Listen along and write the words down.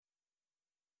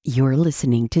You're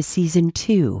listening to Season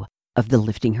 2 of the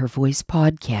Lifting Her Voice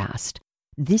podcast.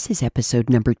 This is episode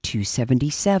number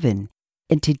 277,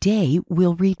 and today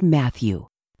we'll read Matthew,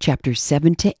 chapters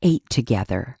 7 to 8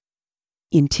 together.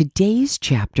 In today's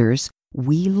chapters,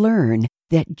 we learn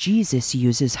that Jesus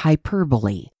uses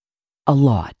hyperbole a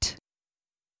lot.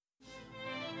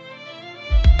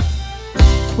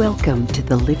 Welcome to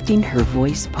the Lifting Her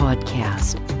Voice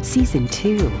podcast, Season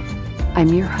 2.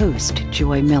 I'm your host,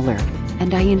 Joy Miller,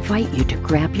 and I invite you to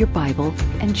grab your Bible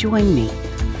and join me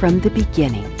from the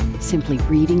beginning, simply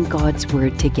reading God's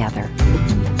Word together.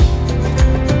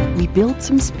 We built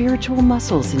some spiritual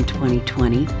muscles in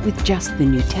 2020 with just the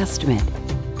New Testament,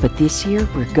 but this year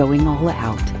we're going all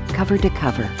out, cover to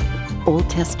cover, Old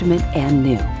Testament and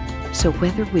New. So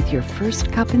whether with your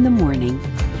first cup in the morning,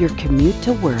 your commute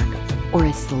to work, or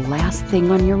as the last thing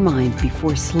on your mind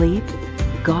before sleep,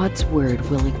 God's Word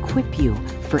will equip you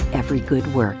for every good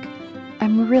work.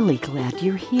 I'm really glad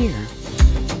you're here.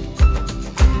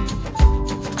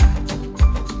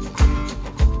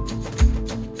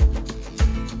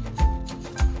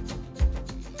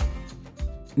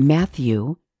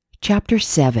 Matthew, chapter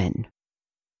 7.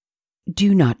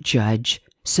 Do not judge,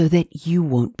 so that you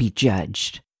won't be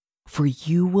judged. For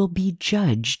you will be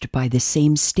judged by the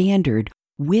same standard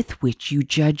with which you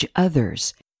judge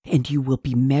others, and you will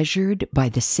be measured by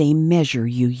the same measure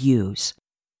you use.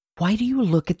 Why do you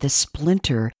look at the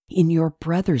splinter in your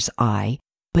brother's eye,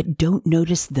 but don't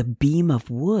notice the beam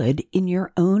of wood in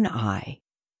your own eye?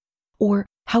 Or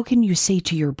how can you say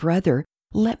to your brother,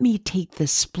 "Let me take the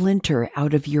splinter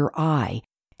out of your eye,"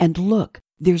 and look,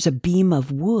 there's a beam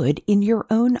of wood in your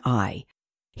own eye?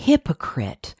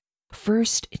 Hypocrite!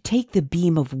 First take the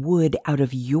beam of wood out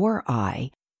of your eye,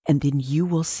 and then you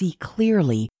will see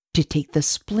clearly to take the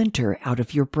splinter out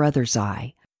of your brother's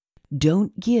eye.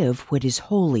 Don't give what is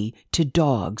holy to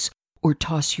dogs, or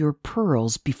toss your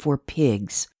pearls before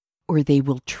pigs, or they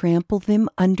will trample them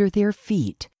under their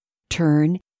feet,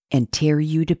 turn and tear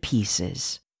you to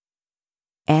pieces.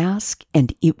 Ask,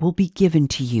 and it will be given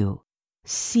to you.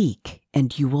 Seek,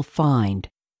 and you will find.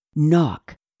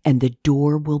 Knock, and the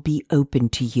door will be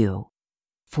opened to you.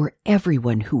 For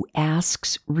everyone who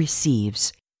asks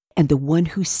receives, and the one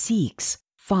who seeks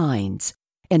finds,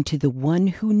 and to the one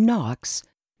who knocks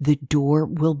the door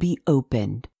will be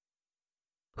opened.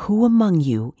 Who among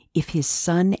you, if his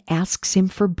son asks him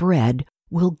for bread,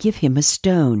 will give him a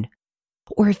stone?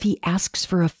 Or if he asks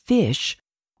for a fish,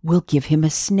 will give him a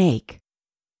snake?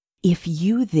 If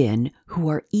you then, who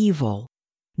are evil,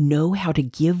 know how to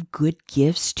give good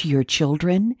gifts to your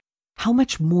children, how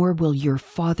much more will your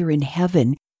Father in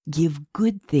heaven give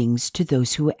good things to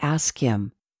those who ask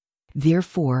him?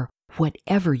 Therefore,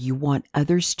 whatever you want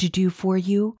others to do for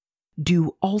you,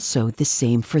 do also the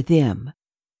same for them.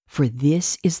 For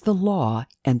this is the law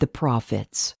and the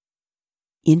prophets.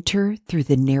 Enter through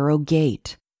the narrow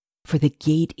gate, for the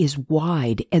gate is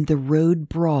wide and the road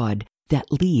broad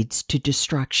that leads to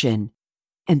destruction,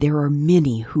 and there are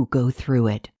many who go through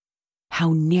it.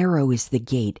 How narrow is the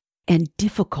gate and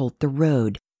difficult the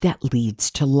road that leads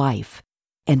to life,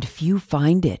 and few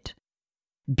find it.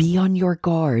 Be on your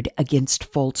guard against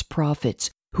false prophets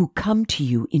who come to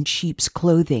you in sheep's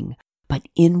clothing, but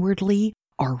inwardly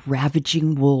are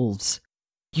ravaging wolves.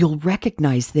 You'll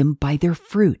recognize them by their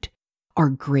fruit. Are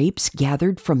grapes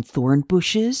gathered from thorn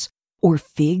bushes, or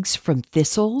figs from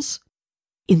thistles?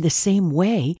 In the same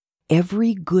way,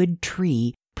 every good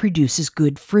tree produces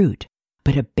good fruit,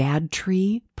 but a bad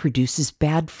tree produces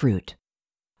bad fruit.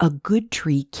 A good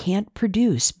tree can't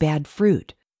produce bad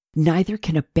fruit, neither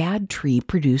can a bad tree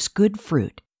produce good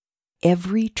fruit.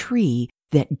 Every tree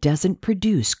that doesn't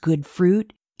produce good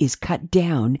fruit is cut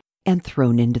down and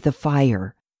thrown into the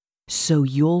fire. So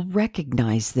you'll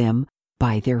recognize them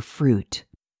by their fruit.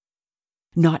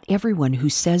 Not everyone who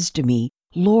says to me,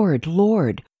 "Lord,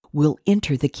 Lord," will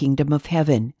enter the kingdom of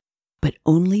heaven, but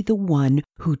only the one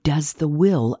who does the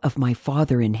will of my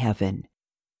Father in heaven.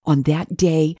 On that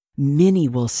day, many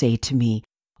will say to me,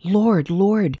 "Lord,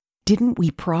 Lord, didn't we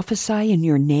prophesy in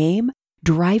your name,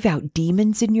 drive out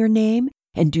demons in your name,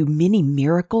 and do many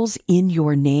miracles in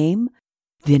your name?"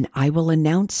 Then I will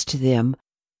announce to them,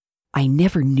 "I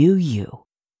never knew you.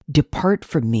 Depart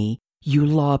from me, you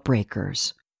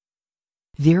lawbreakers."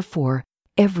 Therefore,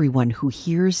 everyone who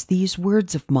hears these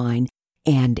words of mine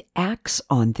and acts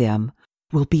on them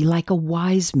will be like a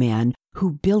wise man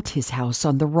who built his house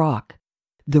on the rock.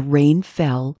 The rain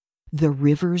fell, the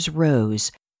rivers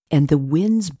rose, and the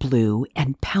winds blew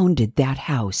and pounded that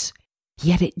house.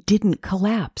 Yet it didn't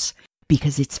collapse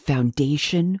because its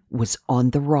foundation was on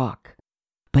the rock.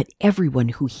 But everyone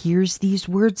who hears these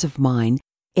words of mine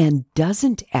and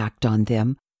doesn't act on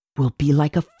them will be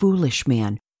like a foolish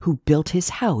man who built his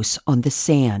house on the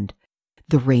sand.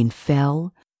 The rain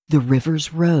fell, the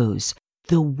rivers rose,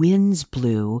 the winds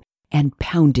blew and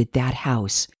pounded that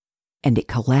house, and it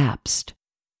collapsed.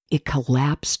 It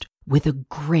collapsed with a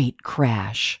great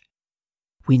crash.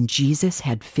 When Jesus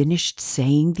had finished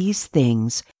saying these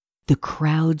things, the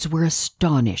crowds were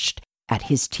astonished at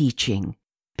his teaching,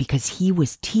 because he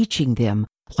was teaching them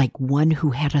like one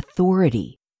who had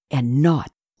authority and not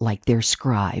like their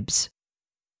scribes.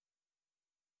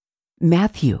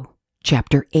 Matthew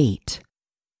chapter 8.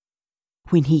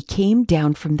 When he came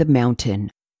down from the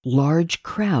mountain, large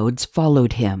crowds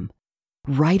followed him.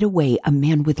 Right away a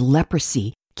man with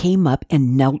leprosy came up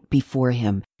and knelt before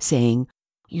him, saying,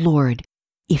 "Lord,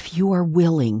 if you are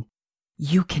willing,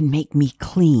 you can make me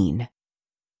clean."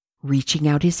 Reaching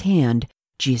out his hand,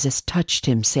 Jesus touched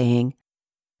him, saying,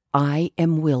 "I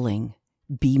am willing,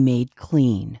 be made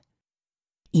clean."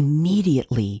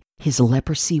 Immediately his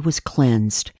leprosy was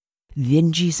cleansed.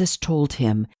 Then Jesus told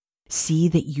him, "See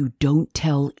that you don't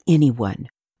tell anyone,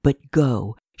 but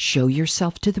go, show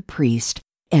yourself to the priest,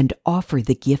 and offer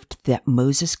the gift that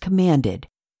Moses commanded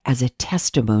as a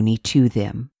testimony to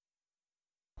them."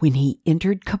 When he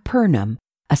entered Capernaum,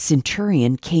 a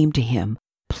centurion came to him,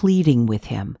 pleading with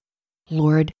him,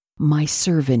 "Lord, my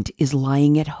servant is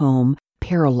lying at home,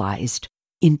 paralyzed,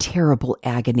 in terrible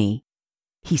agony."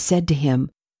 He said to him,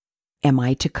 "Am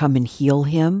I to come and heal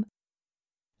him?"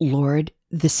 "Lord,"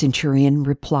 the centurion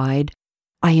replied,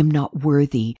 "I am not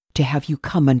worthy to have you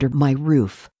come under my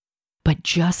roof, but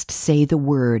just say the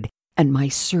word, and my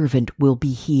servant will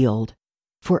be healed.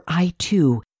 For I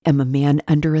too am a man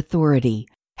under authority,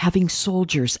 having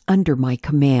soldiers under my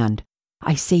command.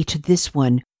 I say to this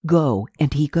one, 'Go,'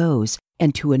 and he goes,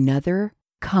 and to another,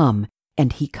 'Come,'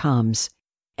 and he comes,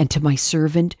 and to my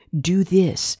servant, 'Do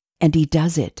this,' and he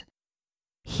does it."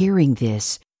 Hearing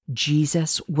this,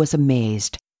 Jesus was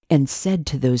amazed and said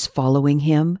to those following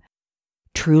him,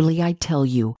 "Truly I tell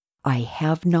you, I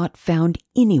have not found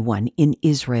anyone in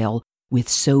Israel with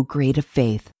so great a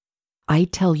faith. I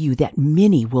tell you that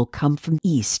many will come from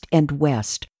east and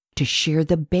west to share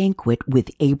the banquet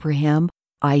with Abraham,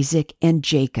 Isaac, and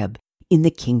Jacob in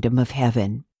the kingdom of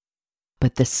heaven.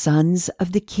 But the sons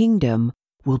of the kingdom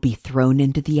will be thrown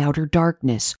into the outer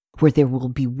darkness, where there will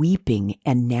be weeping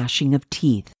and gnashing of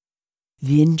teeth."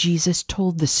 Then Jesus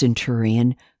told the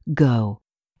centurion, "Go,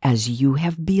 as you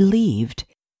have believed,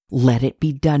 let it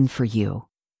be done for you."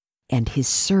 And his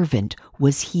servant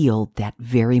was healed that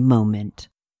very moment.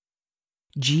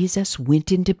 Jesus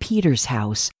went into Peter's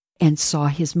house and saw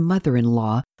his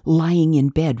mother-in-law lying in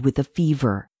bed with a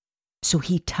fever. So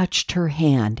he touched her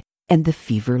hand, and the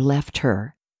fever left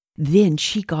her. Then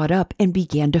she got up and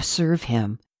began to serve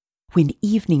him. When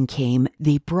evening came,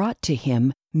 they brought to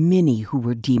him many who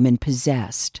were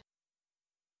demon-possessed.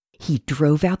 He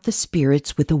drove out the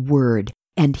spirits with a word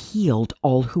and healed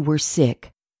all who were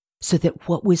sick, so that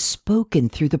what was spoken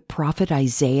through the prophet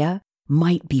Isaiah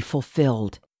might be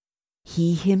fulfilled.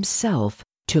 He himself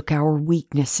took our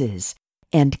weaknesses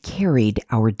and carried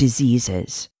our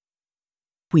diseases.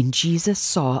 When Jesus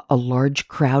saw a large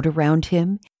crowd around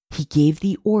him, he gave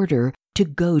the order to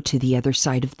go to the other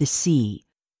side of the sea.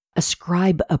 A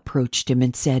scribe approached him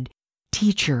and said,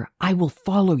 "Teacher, I will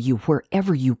follow you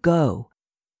wherever you go."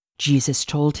 Jesus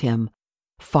told him,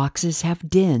 "Foxes have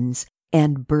dens,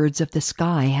 and birds of the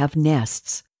sky have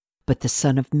nests, but the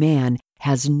Son of Man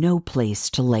has no place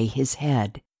to lay his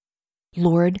head."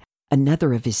 "Lord,"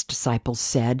 another of his disciples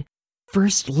said,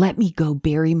 "first let me go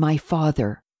bury my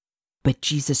father." But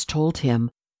Jesus told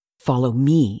him, "Follow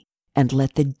me, and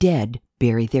let the dead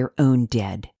bury their own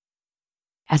dead."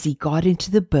 As he got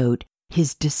into the boat,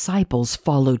 his disciples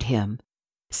followed him.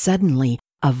 Suddenly,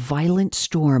 a violent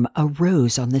storm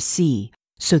arose on the sea,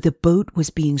 so the boat was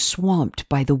being swamped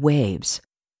by the waves.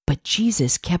 But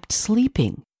Jesus kept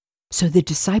sleeping. So the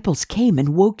disciples came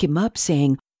and woke him up,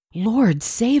 saying, "Lord,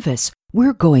 save us,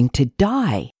 we're going to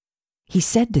die." He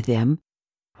said to them,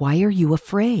 "Why are you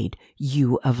afraid,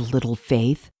 you of little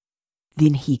faith?"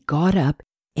 Then he got up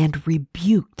and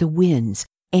rebuked the winds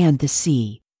and the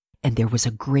sea, and there was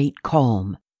a great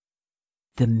calm.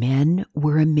 The men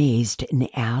were amazed and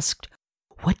asked,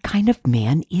 "What kind of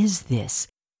man is this?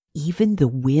 Even the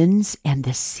winds and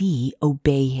the sea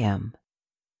obey him."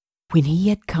 When he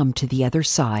had come to the other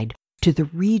side, to the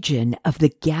region of the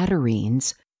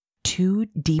Gadarenes, 2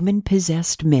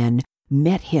 demon-possessed men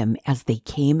met him as they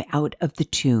came out of the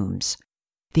tombs.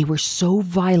 They were so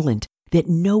violent that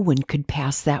no one could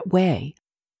pass that way.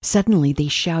 Suddenly they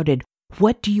shouted,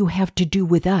 "What do you have to do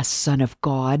with us, Son of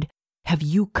God? Have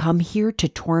you come here to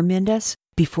torment us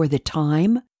before the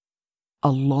time?"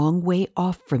 a long way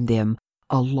off from them,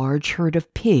 a large herd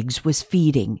of pigs was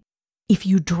feeding. "If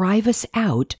you drive us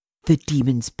out," the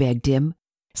demons begged him,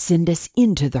 "send us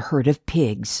into the herd of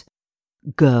pigs."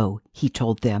 "Go," he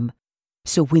told them.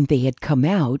 So when they had come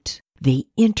out, they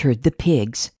entered the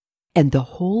pigs, and the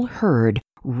whole herd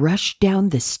rushed down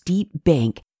the steep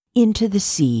bank into the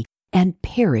sea and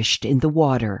perished in the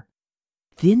water.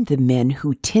 Then the men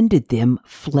who tended them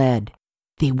fled.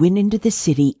 They went into the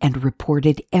city and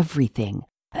reported everything,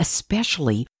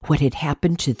 especially what had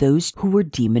happened to those who were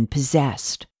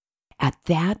demon-possessed. At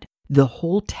that, the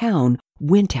whole town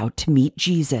went out to meet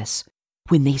Jesus.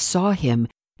 When they saw him,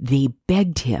 they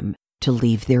begged him to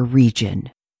leave their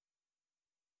region.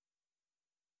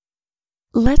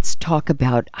 Let's talk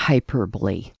about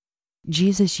hyperbole.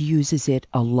 Jesus uses it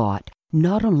a lot,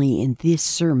 not only in this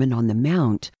Sermon on the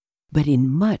Mount, but in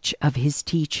much of his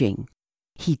teaching.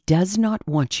 He does not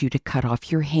want you to cut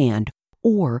off your hand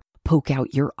or poke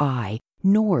out your eye,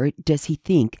 nor does he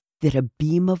think that a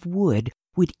beam of wood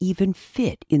would even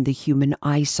fit in the human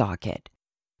eye socket.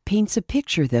 Paints a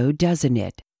picture, though, doesn't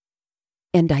it?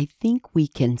 And I think we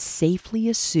can safely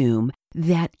assume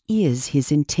that is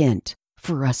his intent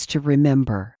for us to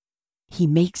remember. He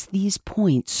makes these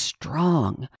points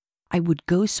strong. I would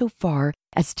go so far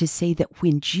as to say that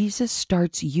when Jesus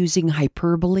starts using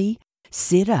hyperbole,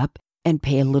 sit up and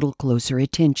pay a little closer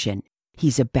attention.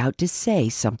 He's about to say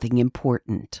something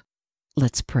important.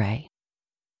 Let's pray.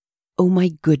 Oh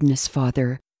my goodness,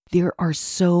 Father, there are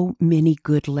so many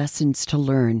good lessons to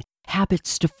learn,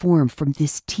 habits to form from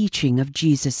this teaching of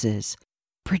Jesus's.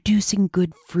 Producing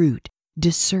good fruit,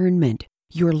 discernment,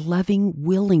 your loving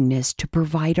willingness to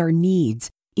provide our needs,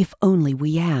 if only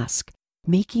we ask.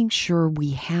 Making sure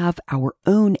we have our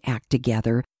own act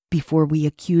together before we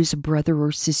accuse a brother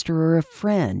or sister or a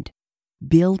friend.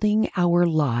 Building our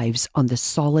lives on the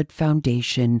solid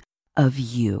foundation of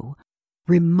you.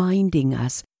 Reminding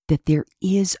us that there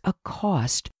is a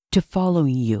cost to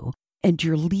following you, and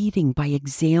you're leading by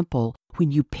example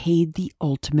when you paid the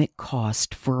ultimate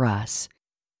cost for us.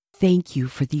 Thank you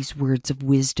for these words of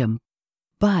wisdom,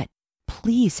 but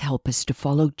please help us to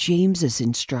follow James's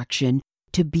instruction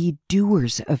to be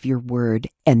doers of your word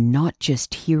and not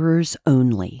just hearers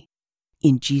only.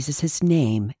 In Jesus'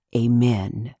 name,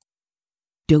 amen.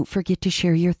 Don't forget to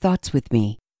share your thoughts with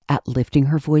me at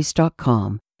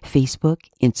liftinghervoice.com, Facebook,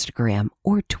 Instagram,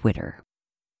 or Twitter.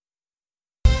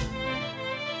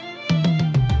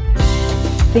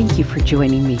 Thank you for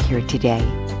joining me here today.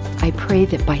 I pray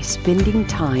that by spending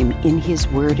time in His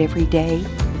Word every day,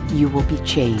 you will be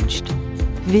changed.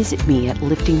 Visit me at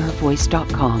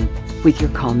liftinghervoice.com with your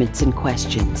comments and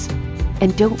questions.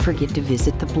 And don't forget to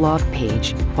visit the blog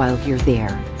page while you're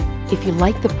there. If you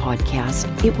like the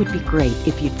podcast, it would be great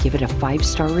if you'd give it a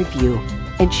 5-star review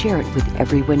and share it with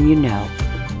everyone you know.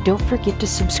 Don't forget to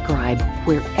subscribe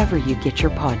wherever you get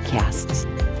your podcasts.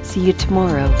 See you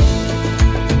tomorrow.